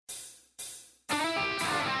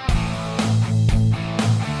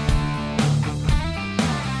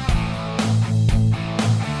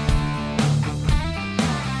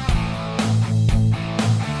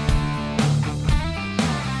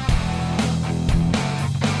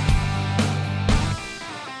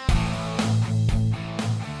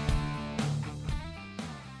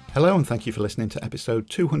Hello and thank you for listening to episode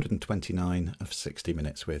 229 of 60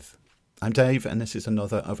 Minutes With. I'm Dave and this is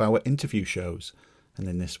another of our interview shows. And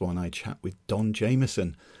in this one I chat with Don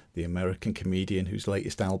Jamieson, the American comedian whose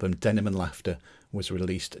latest album Denim and Laughter was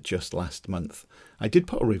released just last month. I did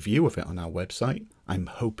put a review of it on our website. I'm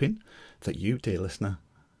hoping that you, dear listener,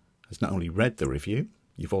 has not only read the review,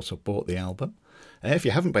 you've also bought the album. If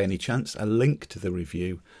you haven't by any chance, a link to the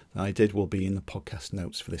review that I did will be in the podcast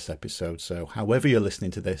notes for this episode. So however you're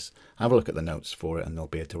listening to this, have a look at the notes for it and there'll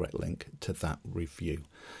be a direct link to that review.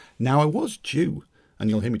 Now, I was due, and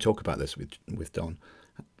you'll hear me talk about this with Don,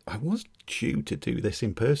 I was due to do this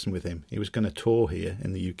in person with him. He was going to tour here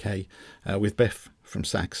in the UK with Biff from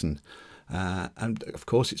Saxon. And of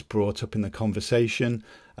course it's brought up in the conversation.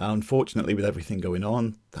 Unfortunately, with everything going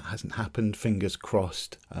on, that hasn't happened. Fingers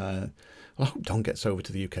crossed. I hope Don gets over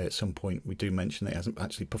to the UK at some point. We do mention that he hasn't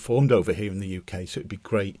actually performed over here in the UK, so it'd be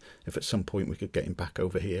great if at some point we could get him back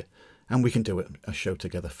over here and we can do a show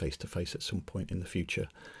together face to face at some point in the future.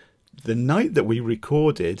 The night that we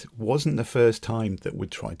recorded wasn't the first time that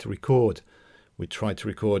we'd tried to record. We tried to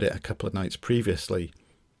record it a couple of nights previously,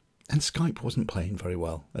 and Skype wasn't playing very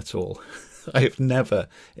well at all. I have never,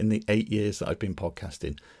 in the 8 years that I've been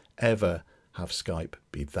podcasting, ever have Skype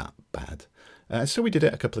be that bad. So we did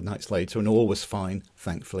it a couple of nights later, and all was fine,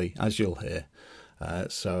 thankfully, as you'll hear.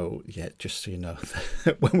 So, yeah, just so you know,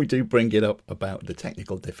 when we do bring it up about the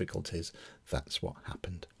technical difficulties, that's what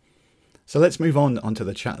happened. So let's move on to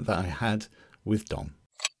the chat that I had with Don.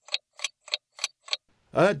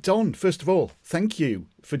 Don, first of all, thank you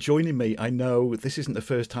for joining me. I know this isn't the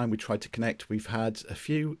first time we tried to connect. We've had a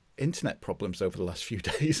few internet problems over the last few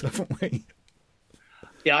days, haven't we?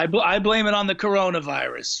 Yeah, I blame it on the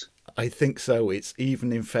coronavirus. I think so. It's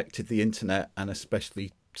even infected the internet and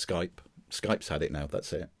especially Skype. Skype's had it now.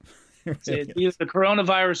 That's it. It's either the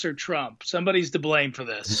coronavirus or Trump. Somebody's to blame for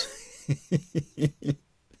this.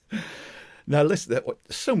 Now, listen, there's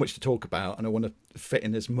so much to talk about, and I want to fit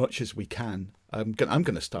in as much as we can. I'm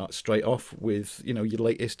going to start straight off with, your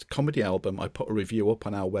latest comedy album. I put a review up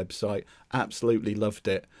on our website. Absolutely loved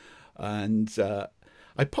it. And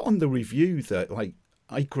I put on the review that,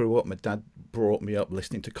 I grew up, my dad brought me up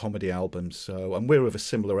listening to comedy albums, and we're of a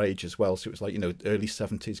similar age as well, so it was early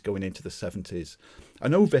 70s going into the 70s.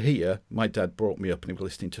 And over here, my dad brought me up and he was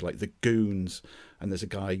listening to the Goons, and there's a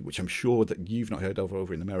guy, which I'm sure that you've not heard of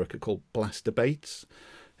over in America, called Blaster Bates,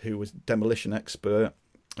 who was demolition expert,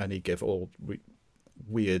 and he gave all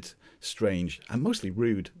weird, strange, and mostly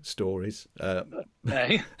rude stories.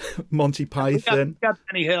 Hey. Monty Python. We got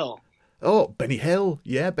Benny Hill. Oh, Benny Hill.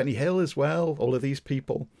 Yeah, Benny Hill as well. All of these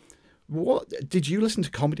people. What did you listen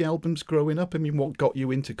to comedy albums growing up? I mean, what got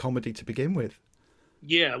you into comedy to begin with?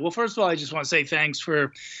 Yeah, well, first of all, I just want to say thanks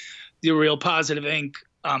for the real positive ink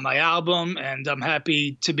on my album, and I'm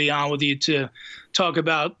happy to be on with you to talk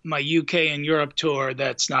about my UK and Europe tour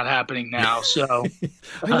that's not happening now. So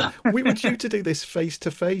we were due to do this face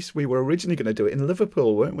to face. We were originally going to do it in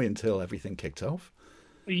Liverpool, weren't we, until everything kicked off?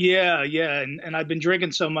 Yeah, and I've been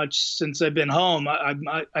drinking so much since I've been home.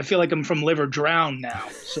 I feel like I'm from liver drowned now.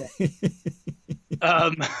 So,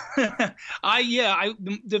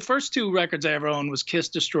 the first two records I ever owned was Kiss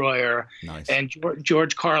Destroyer, nice, and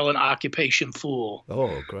George Carlin Occupation Fool.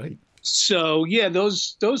 Oh, great. So yeah,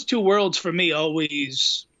 those two worlds for me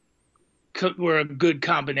always were a good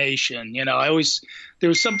combination. There was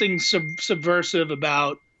something subversive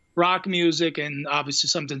about rock music, and obviously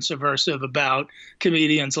something subversive about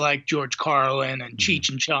comedians like George Carlin and Cheech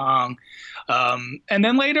and Chong. And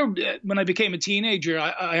then later, when I became a teenager,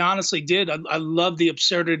 I honestly did. I loved the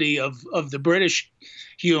absurdity of the British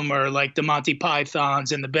humor, like the Monty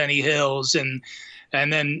Pythons and the Benny Hills, and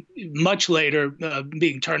then much later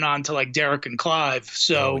being turned on to Derek and Clive.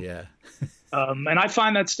 So, yeah. And I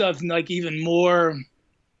find that stuff even more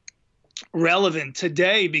relevant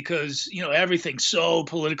today because everything's so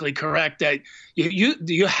politically correct that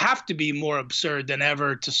you have to be more absurd than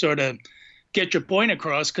ever to sort of get your point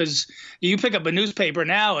across, because you pick up a newspaper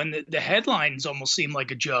now and the headlines almost seem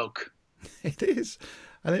like a joke. It is.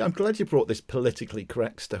 And I'm glad you brought this politically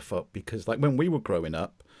correct stuff up, because when we were growing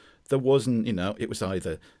up, there wasn't, it was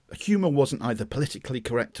either humor wasn't either politically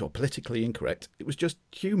correct or politically incorrect. It was just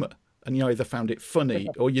humor, and you either found it funny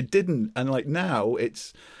or you didn't. And now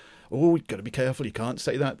it's, oh, you've got to be careful. You can't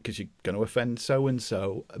say that because you're going to offend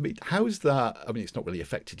so-and-so. I mean, how's that? I mean, it's not really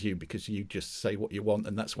affected you because you just say what you want,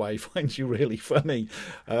 and that's why I find you really funny.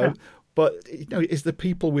 But, is the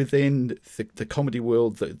people within the comedy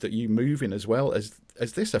world that you move in as well, has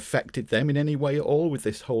this affected them in any way at all with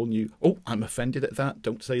this whole new, oh, I'm offended at that,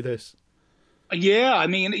 don't say this? Yeah, I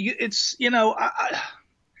mean, it's,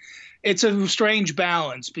 it's a strange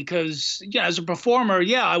balance because yeah, as a performer,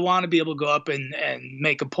 yeah, I want to be able to go up and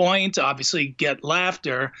make a point, obviously get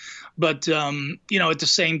laughter, but at the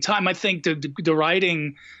same time, I think the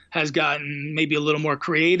writing has gotten maybe a little more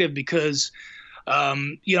creative because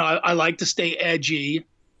I like to stay edgy,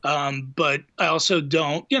 but I also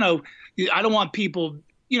don't, I don't want people,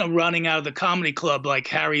 running out of the comedy club like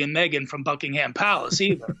Harry and Meghan from Buckingham Palace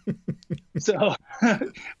either. So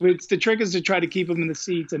the trick is to try to keep them in the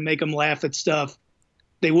seats and make them laugh at stuff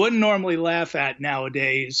they wouldn't normally laugh at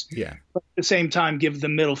nowadays. Yeah. But at the same time, give the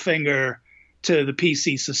middle finger to the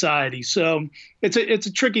PC society. So it's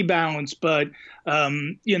a tricky balance, but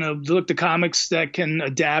look, the comics that can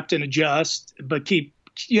adapt and adjust, but keep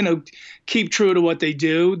true to what they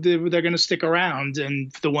do, they're going to stick around.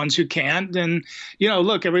 And the ones who can't, then,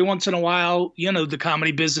 look, every once in a while, the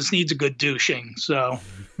comedy business needs a good douching. So,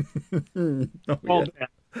 oh,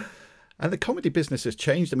 yeah. And the comedy business has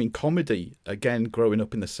changed. I mean, comedy, again, growing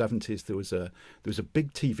up in the 70s, there was a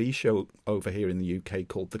big TV show over here in the UK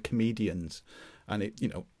called The Comedians. And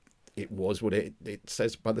it was what it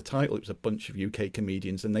says by the title. It was a bunch of UK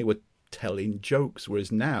comedians and they were telling jokes,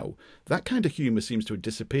 whereas now that kind of humor seems to have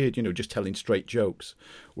disappeared, just telling straight jokes,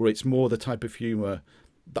 where it's more the type of humor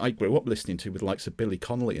that I grew up listening to with the likes of Billy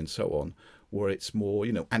Connolly and so on, where it's more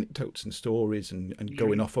anecdotes and stories and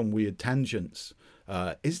going off on weird tangents.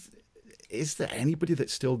 Is there anybody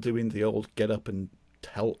that's still doing the old get up and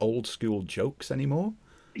tell old school jokes anymore?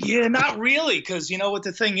 Yeah, not really, because what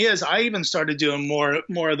the thing is, I even started doing more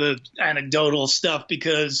of the anecdotal stuff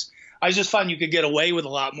because I just find you could get away with a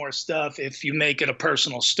lot more stuff if you make it a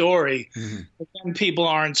personal story. Mm-hmm. But then people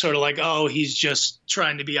aren't sort of like, oh, he's just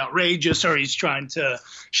trying to be outrageous or he's trying to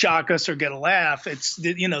shock us or get a laugh. It's,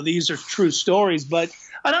 these are true stories. But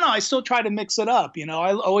I don't know. I still try to mix it up.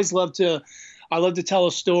 I always love to tell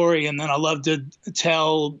a story, and then I love to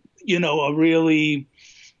tell, a really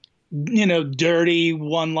dirty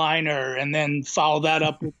one-liner and then follow that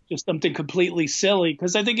up with just something completely silly,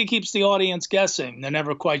 because I think it keeps the audience guessing. They're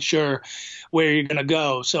never quite sure where you're going to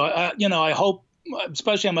go. So, I hope,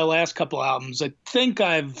 especially on my last couple albums, I think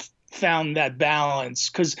I've found that balance,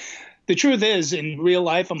 because the truth is, in real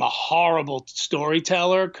life, I'm a horrible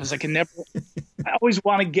storyteller because I always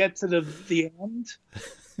want to get to the end.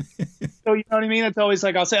 So, you know what I mean? It's always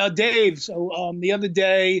like, I'll say, oh, Dave, so the other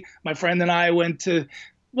day, my friend and I went to,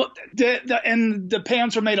 and the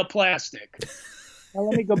pants are made of plastic. Now,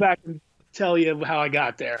 let me go back and tell you how I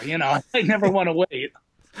got there. I never want to wait.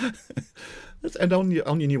 And on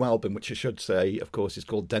your new album, which I should say, of course, is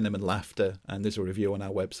called Denim and Laughter, and there's a review on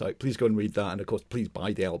our website. Please go and read that. And of course, please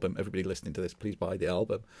buy the album. Everybody listening to this, please buy the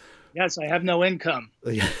album. Yes, I have no income.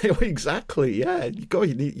 Yeah, exactly. Yeah,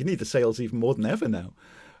 you need the sales even more than ever now.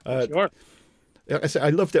 Sure. I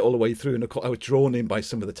loved it all the way through, and I was drawn in by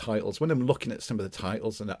some of the titles. When I'm looking at some of the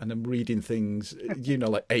titles and I'm reading things,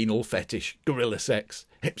 like anal fetish, gorilla sex,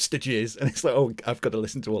 hipster jizz, and it's like, oh, I've got to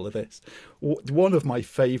listen to all of this. One of my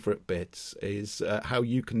favourite bits is how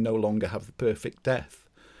you can no longer have the perfect death,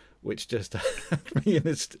 which just had me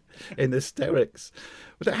in hysterics.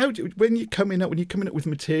 But when you're coming up with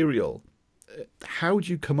material, how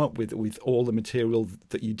do you come up with all the material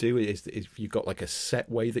that you do? Is you've got like a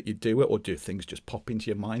set way that you do it, or do things just pop into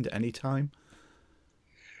your mind at any time?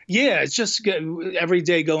 Yeah, it's just every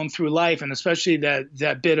day going through life, and especially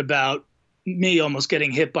that bit about me almost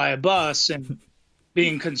getting hit by a bus and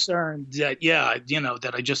being concerned that,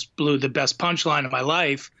 that I just blew the best punchline of my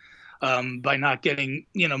life by not getting,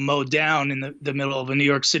 mowed down in the middle of a New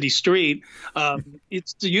York City street.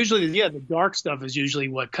 It's usually, the dark stuff is usually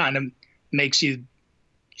what kind of makes you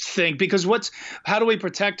think, because how do we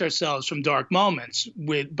protect ourselves from dark moments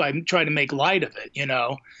by trying to make light of it,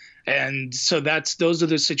 And so those are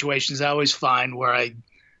the situations I always find where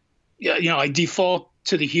I default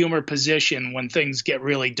to the humor position when things get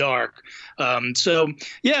really dark. So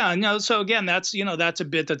again, that's a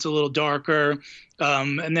bit that's a little darker.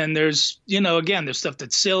 And then there's, again, there's stuff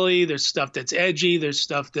that's silly, there's stuff that's edgy, there's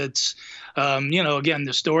stuff that's, again,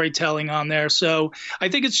 the storytelling on there. So I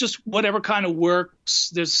think it's just whatever kind of works.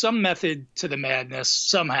 There's some method to the madness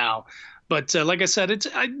somehow. But like I said,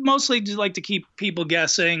 I mostly just like to keep people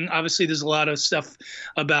guessing. Obviously, there's a lot of stuff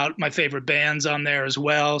about my favorite bands on there as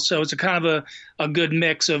well. So it's a kind of a good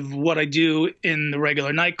mix of what I do in the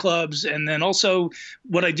regular nightclubs, and then also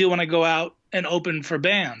what I do when I go out and open for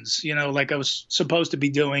bands, like I was supposed to be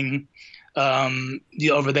doing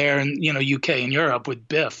over there in, UK and Europe with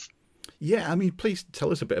Biff. Yeah, I mean, please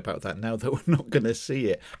tell us a bit about that now that we're not going to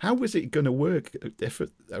see it. How was it going to work? If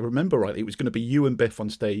I remember rightly, it was going to be you and Biff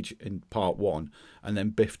on stage in part one, and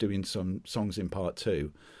then Biff doing some songs in part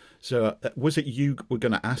two. So was it you were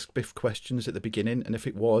going to ask Biff questions at the beginning? And if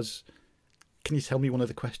it was, can you tell me one of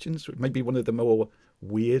the questions? Maybe one of the more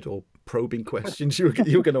weird or probing questions you were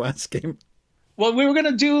going to ask him? Well, we were going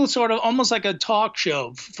to do sort of almost like a talk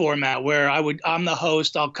show format where I'm the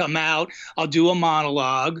host. I'll come out, I'll do a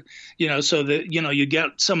monologue, so that, you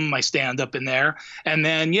get some of my stand up in there. And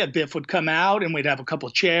then, yeah, Biff would come out and we'd have a couple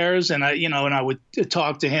of chairs and I would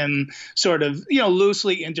talk to him sort of,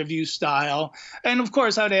 loosely interview style. And of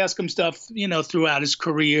course, I'd ask him stuff, throughout his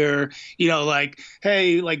career, like,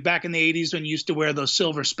 hey, like back in the 80s when you used to wear those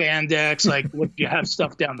silver spandex, like, would you have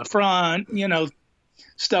stuff down the front,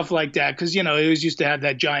 stuff like that, because he always used to have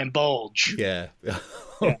that giant bulge. Yeah.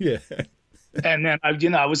 Oh, yeah. And then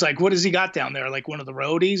I was like, what has he got down there? Like one of the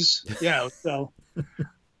roadies,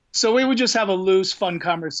 so we would just have a loose, fun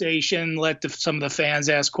conversation, let some of the fans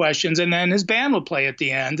ask questions, and then his band would play at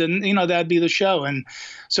the end, and that'd be the show. And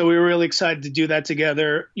so we were really excited to do that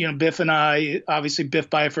together. Biff and I, obviously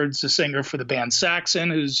Biff Byford's the singer for the band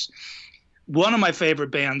Saxon, who's one of my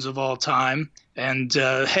favorite bands of all time, and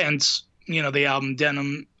hence the album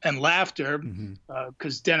Denim and Laughter,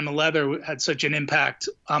 because Denim and Leather had such an impact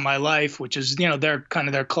on my life, which is,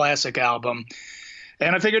 their classic album.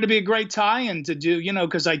 And I figured it'd be a great tie-in to do,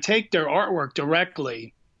 because I take their artwork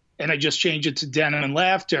directly and I just change it to Denim and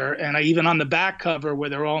Laughter. And I even on the back cover where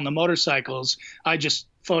they're all on the motorcycles, I just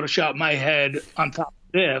Photoshop my head on top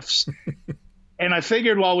of Biff's. And I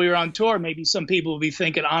figured while we were on tour, maybe some people would be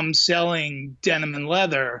thinking I'm selling Denim and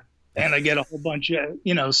Leather, and I get a whole bunch of,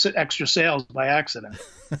 extra sales by accident.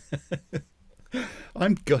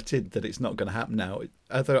 I'm gutted that it's not going to happen now.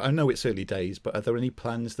 I know it's early days, but are there any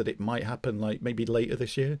plans that it might happen, like maybe later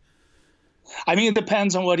this year? I mean, it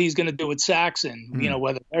depends on what he's going to do with Saxon,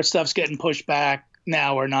 whether their stuff's getting pushed back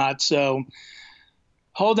now or not. So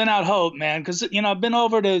holding out hope, man, because, I've been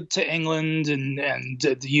over to England and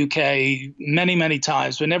the UK many, many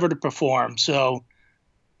times, but never to perform. So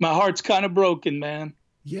my heart's kind of broken, man.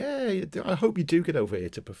 Yeah, I hope you do get over here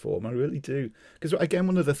to perform. I really do. Because, again,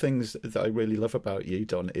 one of the things that I really love about you,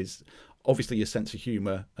 Don, is obviously your sense of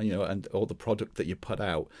humour, and all the product that you put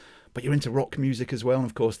out. But you're into rock music as well, and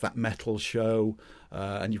of course that metal show,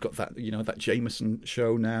 and you've got that, that Jameson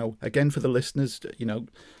show now. Again, for the listeners,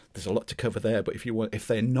 there's a lot to cover there. But if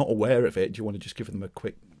they're not aware of it, do you want to just give them a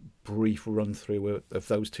quick, brief run through of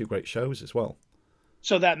those two great shows as well?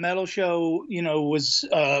 So that metal show, was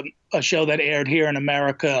a show that aired here in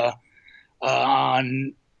America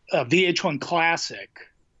on VH1 Classic.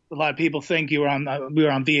 A lot of people think we were on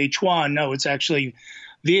VH1. No, it's actually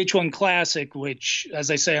VH1 Classic, which, as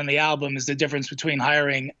I say on the album, is the difference between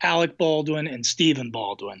hiring Alec Baldwin and Stephen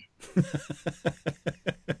Baldwin.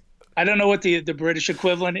 I don't know what the British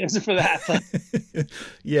equivalent is for that. But...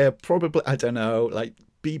 yeah, probably. I don't know, like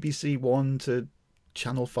BBC One to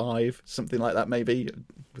Channel 5, something like that, maybe,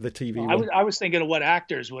 with a TV. I was thinking of what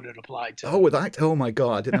actors would it apply to. Oh, with oh my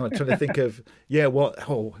God, I didn't know. I'm trying to think of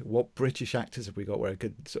what British actors have we got where I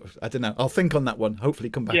could sort of, I don't know. I'll think on that one. Hopefully,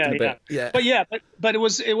 come back in a bit. Yeah, but it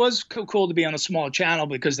was cool to be on a small channel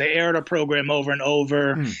because they aired a program over and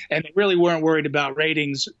over, and they really weren't worried about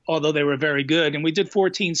ratings, although they were very good. And we did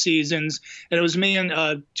 14 seasons, and it was me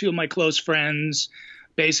and two of my close friends,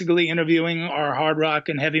 basically interviewing our hard rock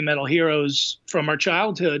and heavy metal heroes from our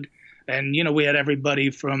childhood. And, we had everybody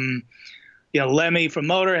from, Lemmy from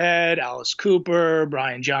Motorhead, Alice Cooper,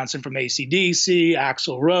 Brian Johnson from AC/DC,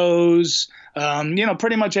 Axl Rose,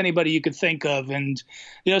 pretty much anybody you could think of. And,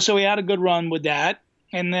 so we had a good run with that.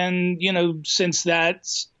 And then, since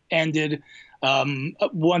that's ended,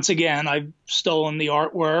 once again, I've stolen the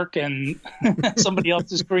artwork and somebody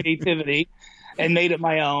else's creativity and made it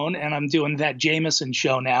my own. And I'm doing that Jameson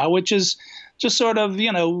show now, which is just sort of,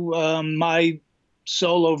 my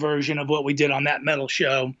solo version of what we did on that metal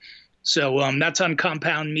show. So that's on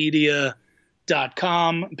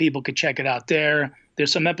compoundmedia.com. People could check it out there.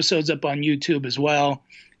 There's some episodes up on YouTube as well.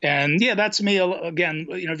 And yeah, that's me again,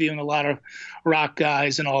 interviewing a lot of rock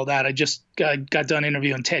guys and all that. I just got done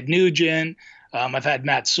interviewing Ted Nugent. I've had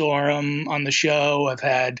Matt Sorum on the show. I've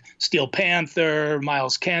had Steel Panther,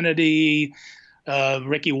 Miles Kennedy,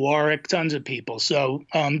 Ricky Warwick, tons of people. So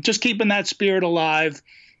just keeping that spirit alive,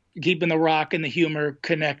 keeping the rock and the humor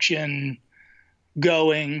connection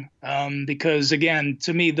going, because again,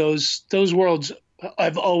 to me, those worlds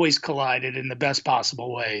have always collided in the best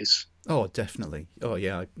possible ways. Oh, definitely. Oh,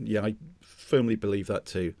 yeah. I firmly believe that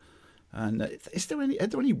too. And are there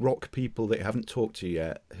any rock people that you haven't talked to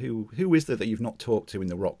yet? Who is there that you've not talked to in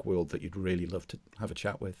the rock world that you'd really love to have a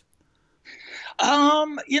chat with?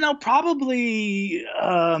 Probably,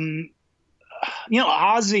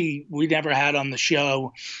 Ozzy we never had on the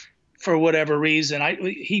show for whatever reason.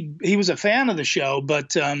 He was a fan of the show,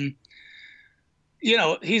 but you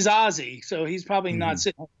know, he's Ozzy, so he's probably not Hmm.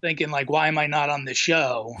 sitting there thinking like, why am I not on the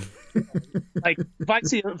show? Like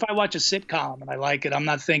if I watch a sitcom and I like it, I'm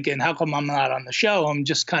not thinking, how come I'm not on the show? I'm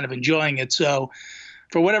just kind of enjoying it. So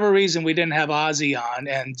for whatever reason, we didn't have Ozzy on,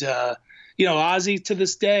 and you know, Ozzy to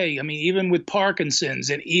this day, I mean, even with Parkinson's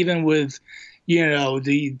and even with, you know,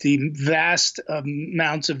 the vast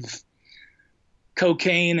amounts of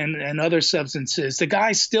cocaine and other substances, the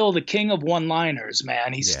guy's still the king of one-liners,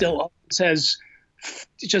 man. He Yeah. still says,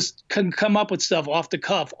 just can come up with stuff off the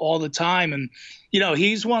cuff all the time. And, you know,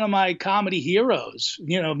 he's one of my comedy heroes,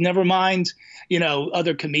 you know, never mind, you know,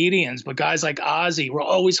 other comedians, but guys like Ozzy were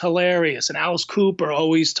always hilarious. And Alice Cooper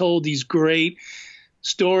always told these great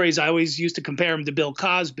stories. I always used to compare him to Bill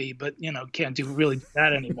Cosby, but, you know, can't do really do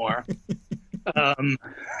that anymore. Um,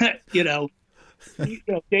 you know,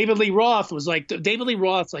 David Lee Roth was like David Lee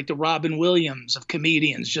Roth's like the Robin Williams of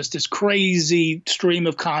comedians, just this crazy stream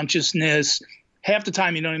of consciousness. Half the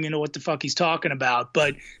time you don't even know what the fuck he's talking about,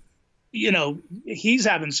 but you know, he's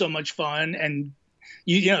having so much fun, and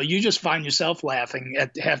you know, you just find yourself laughing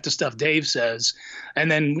at half the stuff Dave says,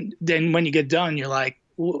 and then when you get done, you're like,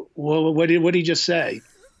 what did he just say?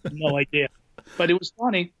 No idea, but it was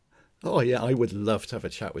funny. Oh yeah, I would love to have a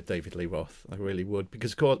chat with David Lee Roth. I really would,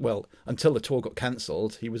 because well, until the tour got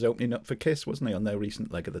cancelled, he was opening up for Kiss, wasn't he, on their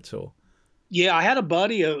recent leg of the tour? Yeah, I had a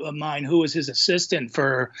buddy of mine who was his assistant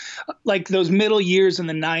for like those middle years in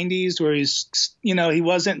the '90s, where you know, he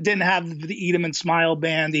didn't have the Eat 'Em and Smile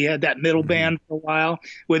band. He had that middle Hmm. band for a while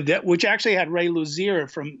with that, which actually had Ray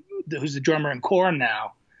Luzier who's the drummer in Korn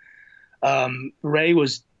now. Ray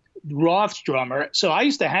was Roth's drummer, so I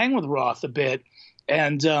used to hang with Roth a bit.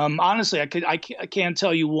 And honestly, I can't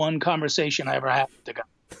tell you one conversation I ever had with the guy.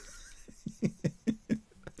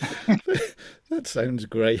 That sounds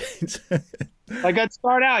great. Like I'd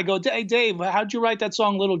start out, I go, hey Dave, how'd you write that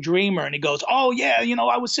song Little Dreamer? And he goes, oh yeah, you know,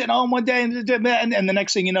 I was sitting home one day and the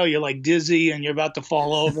next thing you know, you're like dizzy and you're about to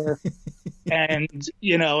fall over. And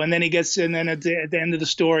you know, and then he gets in, and at the end of the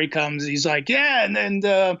story comes, he's like, yeah, and then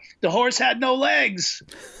the horse had no legs.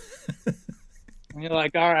 And you're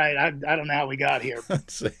like, all right, I don't know how we got here,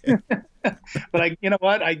 That's it. but you know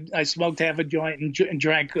what? I smoked half a joint and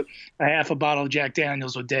drank a half a bottle of Jack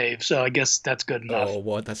Daniels with Dave, so I guess that's good enough. Oh,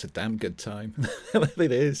 what? That's a damn good time.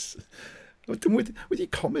 It is. But then with your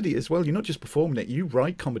comedy as well, you're not just performing it, you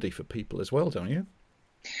write comedy for people as well, don't you?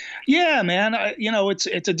 Yeah, man. You know, it's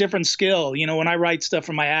a different skill. You know, when I write stuff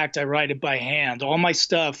for my act, I write it by hand. All my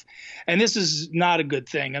stuff, and this is not a good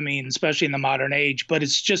thing. I mean, especially in the modern age, but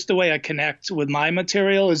it's just the way I connect with my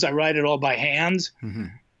material is I write it all by hand. Hmm.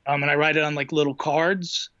 And I write it on like little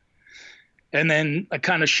cards, and then I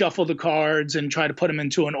kind of shuffle the cards and try to put them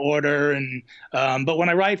into an order. And but when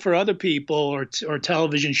I write for other people or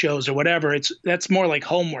television shows or whatever, that's more like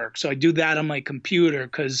homework. So I do that on my computer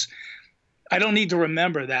because I don't need to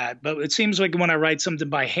remember that, but it seems like when I write something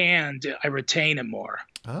by hand, I retain it more.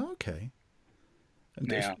 Oh, okay.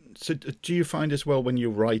 And Yeah. so, do you find as well when you're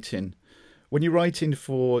writing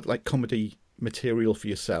for like comedy material for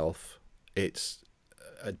yourself, it's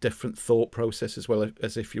a different thought process as well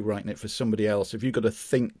as if you're writing it for somebody else? Have you got to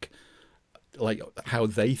think like how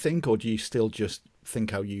they think, or do you still just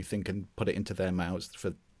think how you think and put it into their mouths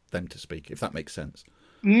for them to speak? If that makes sense.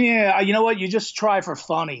 Yeah, you know what? You just try for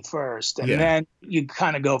funny first, and Yeah. then you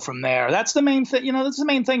kind of go from there. That's the main thing. You know, that's the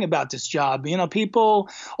main thing about this job. You know, people.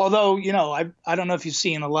 Although, you know, I don't know if you've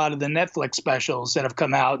seen a lot of the Netflix specials that have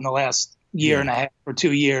come out in the last year Yeah. and a half or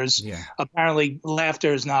 2 years. Yeah. Apparently,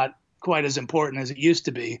 laughter is not quite as important as it used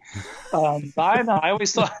to be. But I don't know. I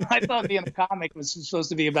always thought I thought being a comic was supposed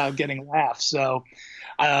to be about getting laughs. So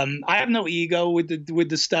I have no ego with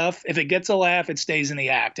the stuff. If it gets a laugh, it stays in the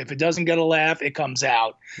act. If it doesn't get a laugh, it comes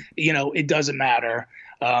out. You know, it doesn't matter.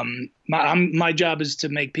 My job is to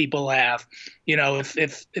make people laugh. You know, if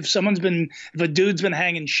if a dude's been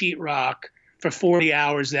hanging sheetrock for 40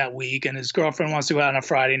 hours that week and his girlfriend wants to go out on a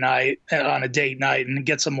Friday night on a date night and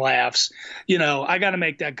get some laughs, you know, I got to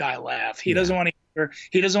make that guy laugh. Yeah. He doesn't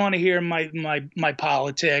want to hear my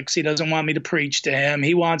politics. He doesn't want me to preach to him.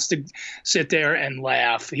 He wants to sit there and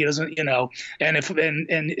laugh. He doesn't, you know, and if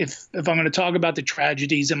I'm going to talk about the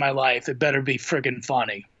tragedies in my life, it better be friggin'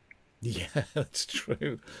 funny. Yeah, that's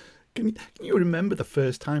true. Can you remember the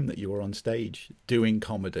first time that you were on stage doing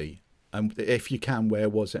comedy? And if you can, where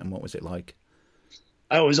was it and what was it like?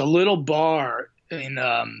 I was a little bar in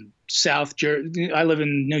South Jersey. I live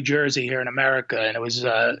in New Jersey here in America, and it was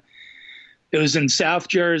It was in South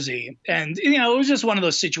Jersey, and it was just one of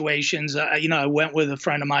those situations. I went with a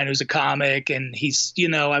friend of mine who's a comic, and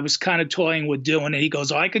I was kind of toying with doing it. He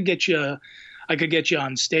goes, "Oh, I could get you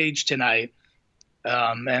on stage tonight."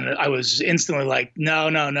 And I was instantly like, "No,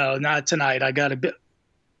 no, no, not tonight. I got a bit."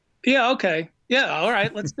 Yeah, okay, yeah, all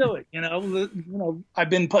right, let's do it. I've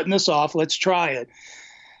been putting this off. Let's try it.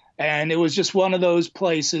 And it was just one of those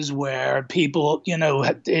places where people,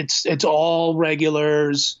 it's all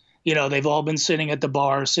regulars. They've all been sitting at the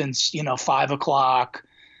bar since 5 o'clock.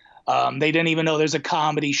 They didn't even know there's a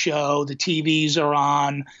comedy show. The TVs are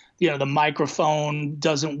on. The microphone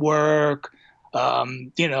doesn't work.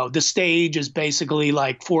 The stage is basically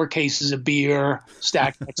like 4 cases of beer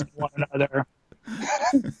stacked next to one another.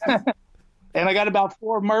 And I got about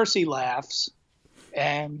 4 mercy laughs.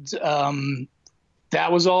 And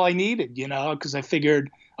that was all I needed, because I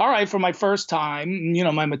figured, all right, for my first time,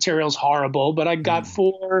 my material's horrible, but I got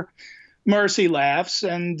 4 mercy laughs.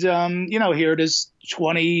 And, here it is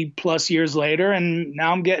 20 plus years later. And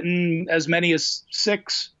now I'm getting as many as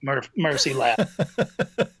 6 mercy laughs.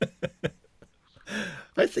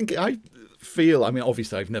 I mean,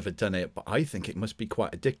 obviously I've never done it, but I think it must be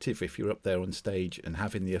quite addictive if you're up there on stage and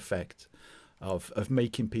having the effect of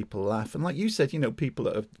making people laugh. And like you said, people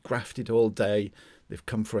that have grafted all day, they've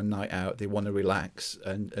come for a night out, they want to relax,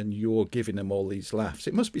 and you're giving them all these laughs.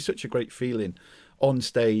 It must be such a great feeling on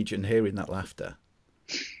stage and hearing that laughter.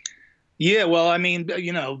 Yeah, well, I mean,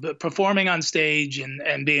 performing on stage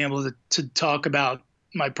and being able to talk about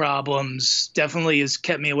my problems definitely has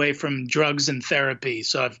kept me away from drugs and therapy.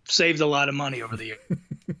 So I've saved a lot of money over the years.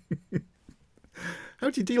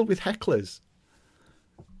 How do you deal with hecklers?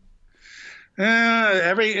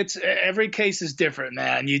 Every case is different,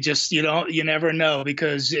 man. You never know,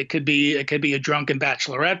 because it could be a drunken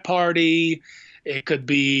bachelorette party. It could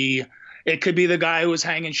be the guy who was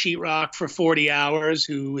hanging sheetrock for 40 hours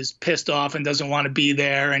who is pissed off and doesn't want to be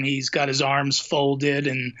there, and he's got his arms folded,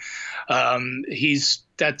 and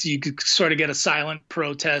you could sort of get a silent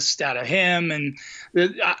protest out of him. And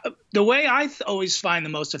the way I always find the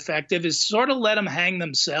most effective is sort of let them hang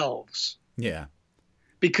themselves. Yeah.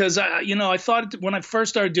 Because I thought when I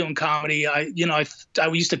first started doing comedy, I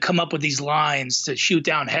used to come up with these lines to shoot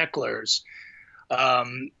down hecklers.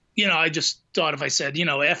 I just thought if I said,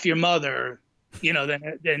 F your mother,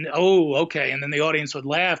 then, oh, okay. And then the audience would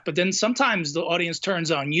laugh. But then sometimes the audience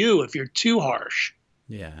turns on you if you're too harsh.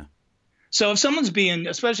 Yeah. So if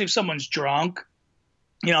especially if someone's drunk,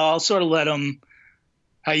 I'll sort of let them,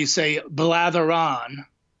 how you say, blather on.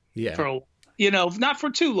 Yeah. For not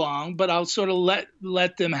for too long, but I'll sort of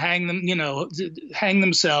let them hang themselves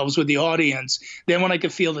with the audience. Then when I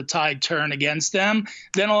could feel the tide turn against them,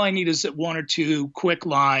 then all I need is 1 or 2 quick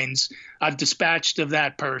lines. I've dispatched of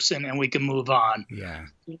that person and we can move on. Yeah.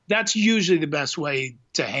 That's usually the best way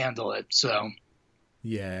to handle it. So.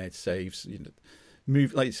 Yeah, it saves,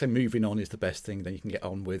 like you say, moving on is the best thing. Then you can get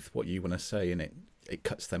on with what you want to say, and it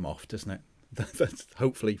cuts them off, doesn't it? That's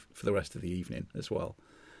hopefully for the rest of the evening as well.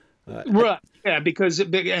 Right. Yeah,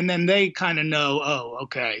 and then they kind of know, oh,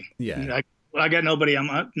 okay. Yeah. I got nobody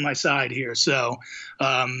on my side here. So,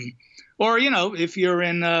 or, if you're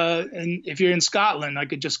in Scotland, I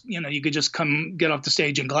could just, you could just come get off the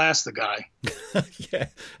stage and glass the guy. Yeah.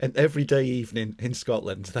 An everyday evening in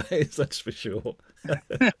Scotland. That's for sure.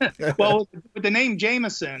 Well, with the name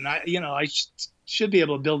Jameson, I should be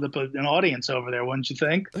able to build up an audience over there, wouldn't you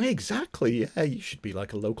think? Exactly. Yeah, you should be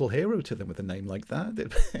like a local hero to them with a name like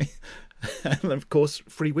that. And of course,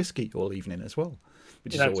 free whiskey all evening as well,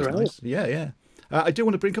 which is always nice. Yeah, yeah. I do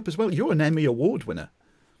want to bring up as well, you're an Emmy Award winner.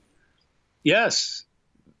 Yes.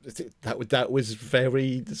 That was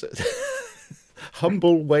very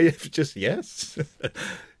humble way of just yes.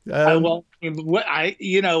 It's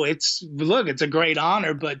a great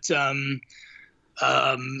honor, but I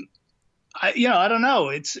don't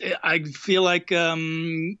know. I feel like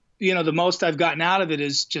the most I've gotten out of it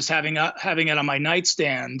is just having it on my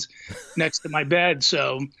nightstand next to my bed.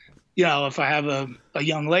 So, if I have a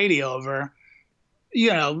young lady over,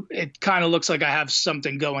 it kind of looks like I have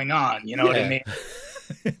something going on. You know what I mean?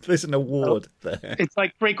 There's an award there. It's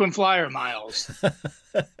like frequent flyer miles.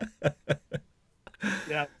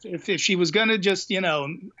 Yeah. If she was going to just,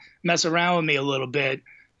 mess around with me a little bit,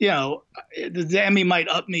 the Emmy might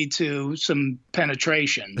up me to some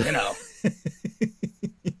penetration,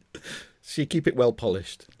 So you keep it well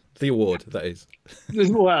polished. The award, that is.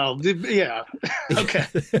 Well, yeah. Okay.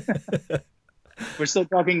 We're still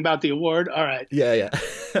talking about the award. All right. Yeah, yeah.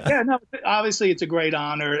 Yeah, no, obviously it's a great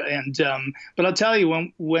honor. And, but I'll tell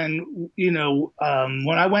you when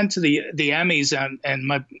I went to the Emmys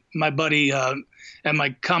and my buddy, and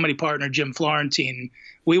my comedy partner Jim Florentine,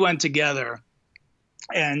 we went together.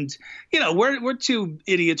 And we're two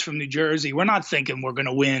idiots from New Jersey. We're not thinking we're going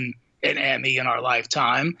to win an Emmy in our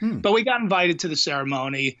lifetime, but we got invited to the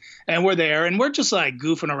ceremony, and we're there, and we're just like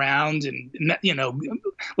goofing around and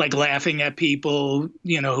like laughing at people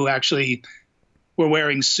who actually were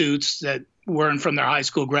wearing suits that weren't from their high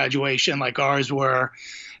school graduation like ours were,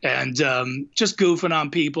 and just goofing on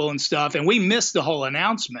people and stuff. And we missed the whole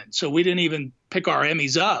announcement, so we didn't even pick our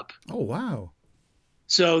Emmys up. Oh wow.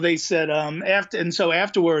 So they said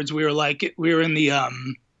afterwards we were in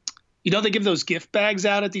the they give those gift bags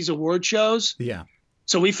out at these award shows. Yeah.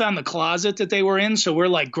 So we found the closet that they were in. So we're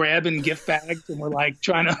like grabbing gift bags and we're like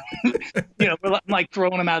trying to, we're like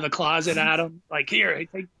throwing them out of the closet at them. Like, here,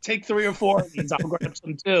 take 3 or 4 of these. I'll grab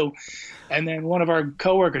some too. And then one of our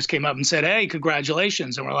coworkers came up and said, "Hey,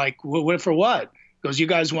 congratulations." And we're like, "What for what?" He goes, "You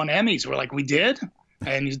guys won Emmys." We're like, "We did?"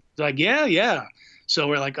 And he's like, yeah. So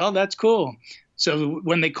we're like, "Oh, that's cool." So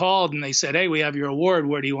when they called and they said, "Hey, we have your award.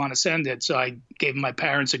 Where do you want to send it?" So I gave them my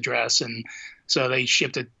parents' address, and so they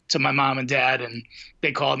shipped it to my mom and dad, and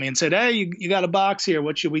they called me and said, "Hey, you got a box here.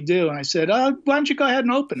 What should we do?" And I said, "Why don't you go ahead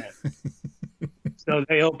and open it?" So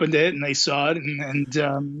they opened it and they saw it,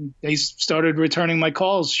 and they started returning my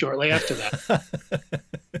calls shortly after that.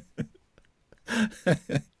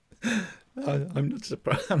 I'm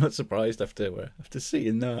not surprised after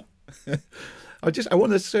seeing that. I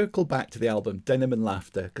want to circle back to the album Denim and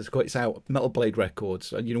Laughter, because it's out Metal Blade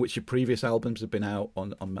Records, and which your previous albums have been out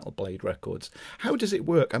on Metal Blade Records. How does it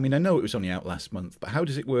work? I mean, I know it was only out last month, but how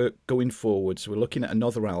does it work going forward? So we're looking at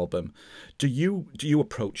another album. Do you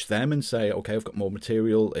approach them and say, "Okay, I've got more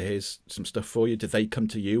material, here's some stuff for you"? Do they come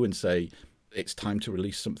to you and say it's time to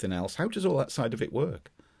release something else? How does all that side of it work?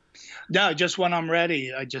 No, just when I'm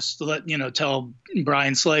ready, I just tell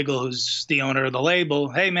Brian Slagle, who's the owner of the label,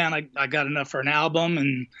 "Hey man, I got enough for an album."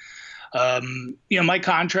 And my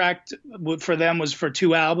contract for them was for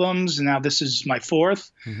 2 albums, and now this is my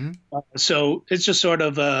 4th. Mm-hmm. So it's just sort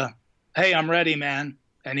of "Hey, I'm ready, man."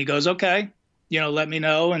 And he goes, "Okay, let me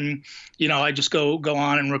know." And I just go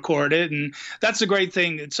on and record it. And that's the great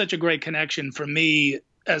thing. It's such a great connection for me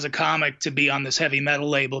as a comic to be on this heavy metal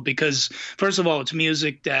label, because first of all, it's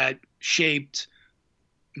music that shaped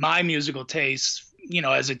my musical tastes,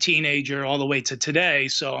 as a teenager all the way to today.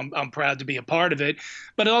 So I'm proud to be a part of it.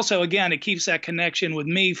 But also, again, it keeps that connection with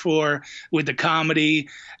me with the comedy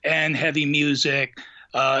and heavy music.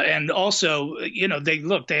 And also,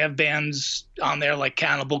 they have bands on there like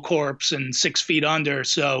Cannibal Corpse and 6 Feet Under.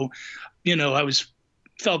 So, I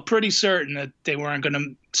felt pretty certain that they weren't going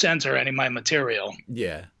to censor any of my material.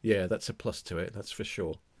 Yeah, that's a plus to it, that's for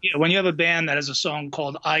sure. Yeah, when you have a band that has a song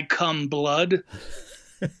called "I Come Blood,"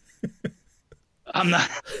 I'm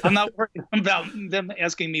not worried about them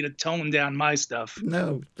asking me to tone down my stuff.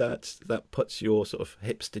 No, that puts your sort of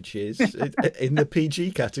hipster jizz in the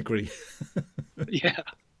PG category. Yeah.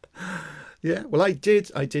 Yeah. Well, I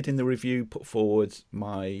did in the review put forward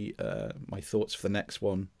my thoughts for the next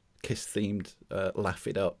one, Kiss themed, Laugh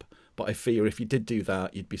It Up. But I fear if you did do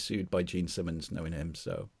that, you'd be sued by Gene Simmons, knowing him.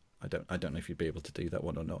 So I don't know if you'd be able to do that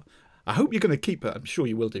one or not. I hope you're going to keep it. I'm sure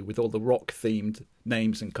you will do, with all the rock themed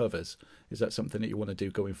names and covers. Is that something that you want to do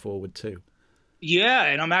going forward too? Yeah,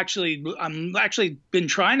 and I'm actually been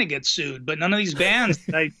trying to get sued, but none of these bands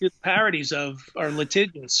that I do parodies of are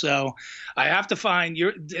litigious. So I have to find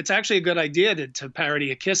it's actually a good idea to parody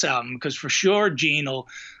a Kiss album, because for sure Gene will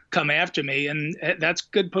come after me, and that's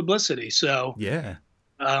good publicity. So yeah.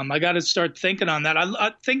 I got to start thinking on that.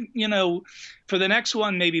 I think, for the next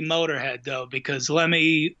one, maybe Motorhead, though, because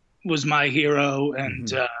Lemmy was my hero,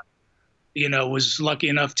 and, was lucky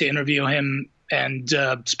enough to interview him and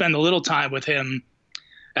spend a little time with him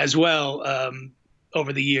as well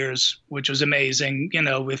over the years, which was amazing.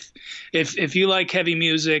 If you like heavy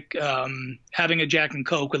music, having a Jack and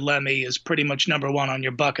Coke with Lemmy is pretty much number 1 on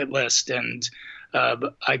your bucket list. And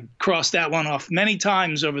I crossed that one off many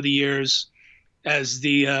times over the years, as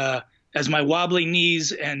my wobbly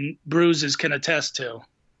knees and bruises can attest to.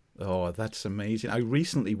 Oh, that's amazing. I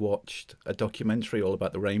recently watched a documentary all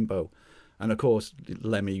about the Rainbow, and of course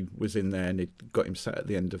Lemmy was in there, and it got him sat at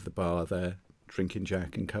the end of the bar there drinking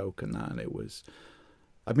Jack and Coke and that, and it was,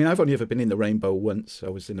 I mean, I've only ever been in the Rainbow once. I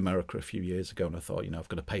was in America a few years ago, and I thought, I've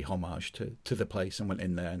got to pay homage to the place, and went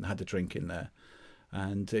in there and had a drink in there.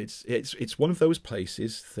 And it's one of those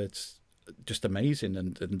places that's just amazing,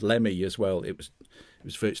 and Lemmy as well. It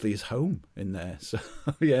was virtually his home in there. So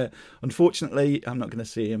yeah, unfortunately, I'm not going to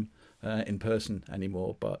see him in person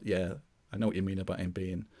anymore. But yeah, I know what you mean about him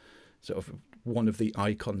being sort of one of the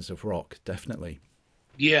icons of rock, definitely.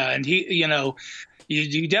 Yeah, and he,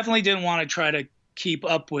 you definitely didn't want to try to keep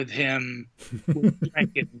up with him with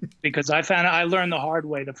drinking, because I learned the hard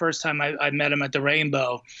way the first time I met him at the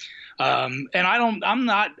Rainbow. And I'm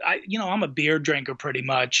not, I'm a beer drinker pretty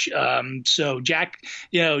much. So Jack,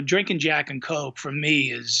 drinking Jack and Coke for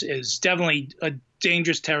me is definitely a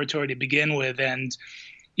dangerous territory to begin with. And,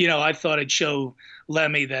 I thought I'd show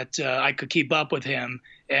Lemmy that I could keep up with him.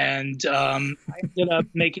 And I ended up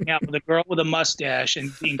making out with a girl with a mustache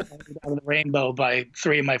and being pointed out of the Rainbow by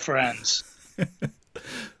three of my friends.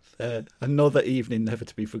 Another evening never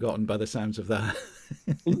to be forgotten by the sounds of that.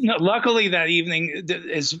 No, luckily, that evening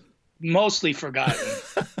is mostly forgotten,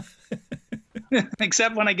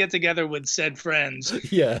 except when I get together with said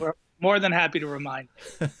friends. Yeah. We're more than happy to remind.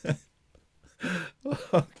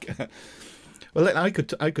 Okay. Well, I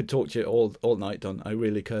could talk to you all night, Don. I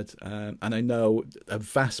really could, and I know a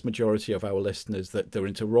vast majority of our listeners that they're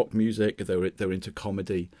into rock music, they're into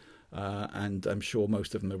comedy, and I'm sure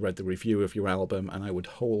most of them have read the review of your album. And I would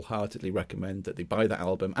wholeheartedly recommend that they buy that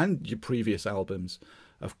album and your previous albums,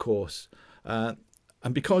 of course. And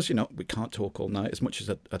because we can't talk all night as much as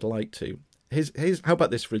I'd like to. Here's how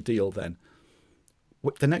about this for a deal then?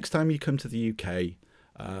 The next time you come to the UK,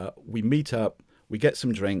 we meet up. We get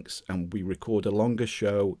some drinks and we record a longer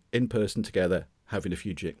show in person together, having a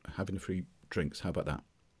few drinks. How about that?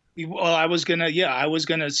 Well, I was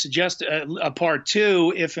gonna suggest a part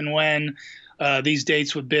two if and when these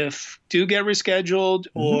dates with Biff do get rescheduled,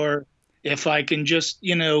 or if I can just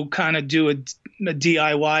kind of do a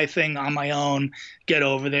DIY thing on my own, get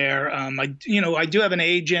over there. I do have an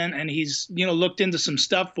agent, and he's looked into some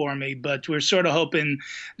stuff for me, but we're sort of hoping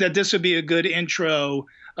that this would be a good intro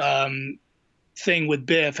thing with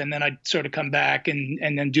Biff, and then I'd sort of come back and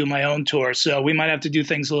then do my own tour. So we might have to do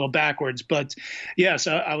things a little backwards, but yes,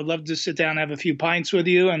 I would love to sit down and have a few pints with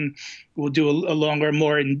you, and we'll do a longer,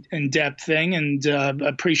 more in-depth thing. And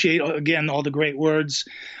appreciate again all the great words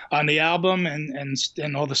on the album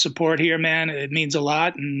and all the support here, man. It means a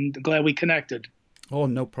lot, and glad we connected. Oh,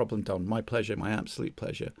 no problem, Don. My pleasure, my absolute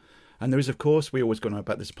pleasure. And there is, of course, we always go on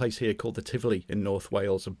about this place here called the Tivoli in North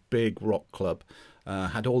Wales, a big rock club.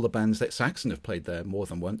 Had all the bands that Saxon have played there more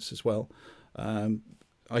than once as well.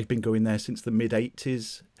 I've been going there since the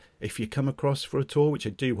mid-'80s. If you come across for a tour, which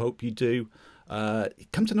I do hope you do,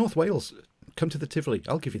 come to North Wales. Come to the Tivoli.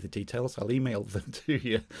 I'll give you the details. I'll email them to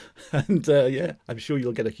you. And yeah, I'm sure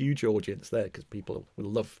you'll get a huge audience there because people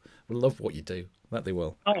will love what you do. That they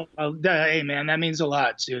will. Oh, well, hey, man, that means a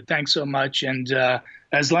lot, dude. Thanks so much. And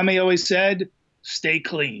as Lemmy always said, stay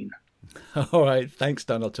clean. All right. Thanks,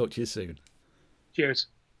 Don. I'll talk to you soon. Cheers.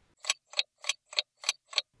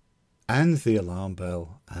 And the alarm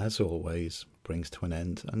bell, as always, brings to an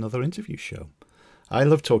end another interview show. I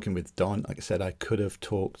love talking with Don. Like I said, I could have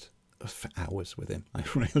talked for hours with him. I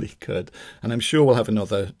really could. And I'm sure we'll have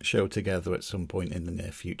another show together at some point in the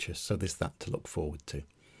near future. So there's that to look forward to.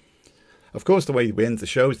 Of course, the way we end the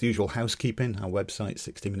show is the usual housekeeping. Our website,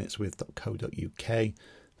 60minuteswith.co.uk.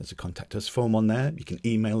 There's a contact us form on there. You can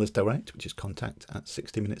email us direct, which is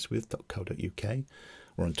contact@60minuteswith.co.uk.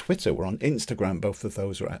 We're on Twitter. We're on Instagram. Both of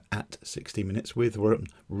those are at 60minuteswith. We're on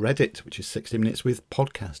Reddit, which is 60 Minutes With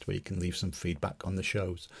Podcast, where you can leave some feedback on the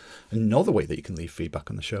shows. Another way that you can leave feedback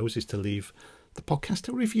on the shows is to leave the podcast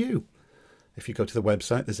a review. If you go to the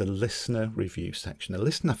website, there's a listener review section, a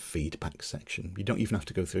listener feedback section. You don't even have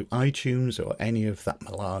to go through iTunes or any of that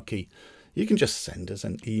malarkey. You can just send us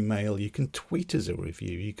an email. You can tweet us a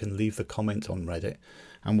review. You can leave the comment on Reddit,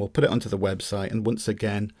 and we'll put it onto the website. And once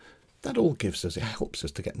again, that all it helps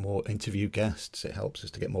us to get more interview guests. It helps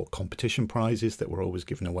us to get more competition prizes that we're always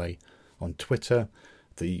giving away on Twitter.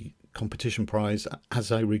 The competition prize,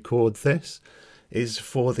 as I record this, is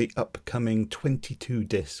for the upcoming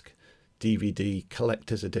 22-disc DVD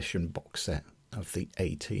collector's edition box set of the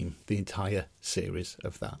A-Team, the entire series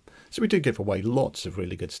of that. So we do give away lots of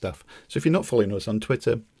really good stuff. So if you're not following us on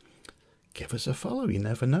Twitter, give us a follow. You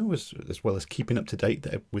never know, as well as keeping up to date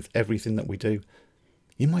with everything that we do.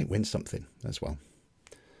 You might win something as well.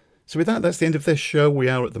 So with that, that's the end of this show. We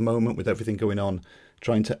are at the moment, with everything going on,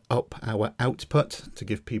 trying to up our output to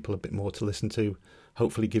give people a bit more to listen to,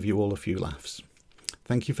 hopefully give you all a few laughs.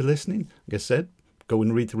 Thank you for listening. Like I said, go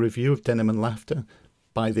and read the review of Denim and Laughter,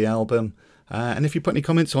 buy the album, and if you put any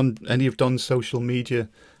comments on any of Don's social media,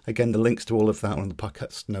 again, the links to all of that are on the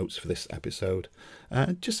podcast notes for this episode.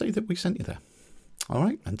 Just say that we sent you there. All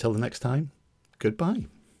right, until the next time, goodbye.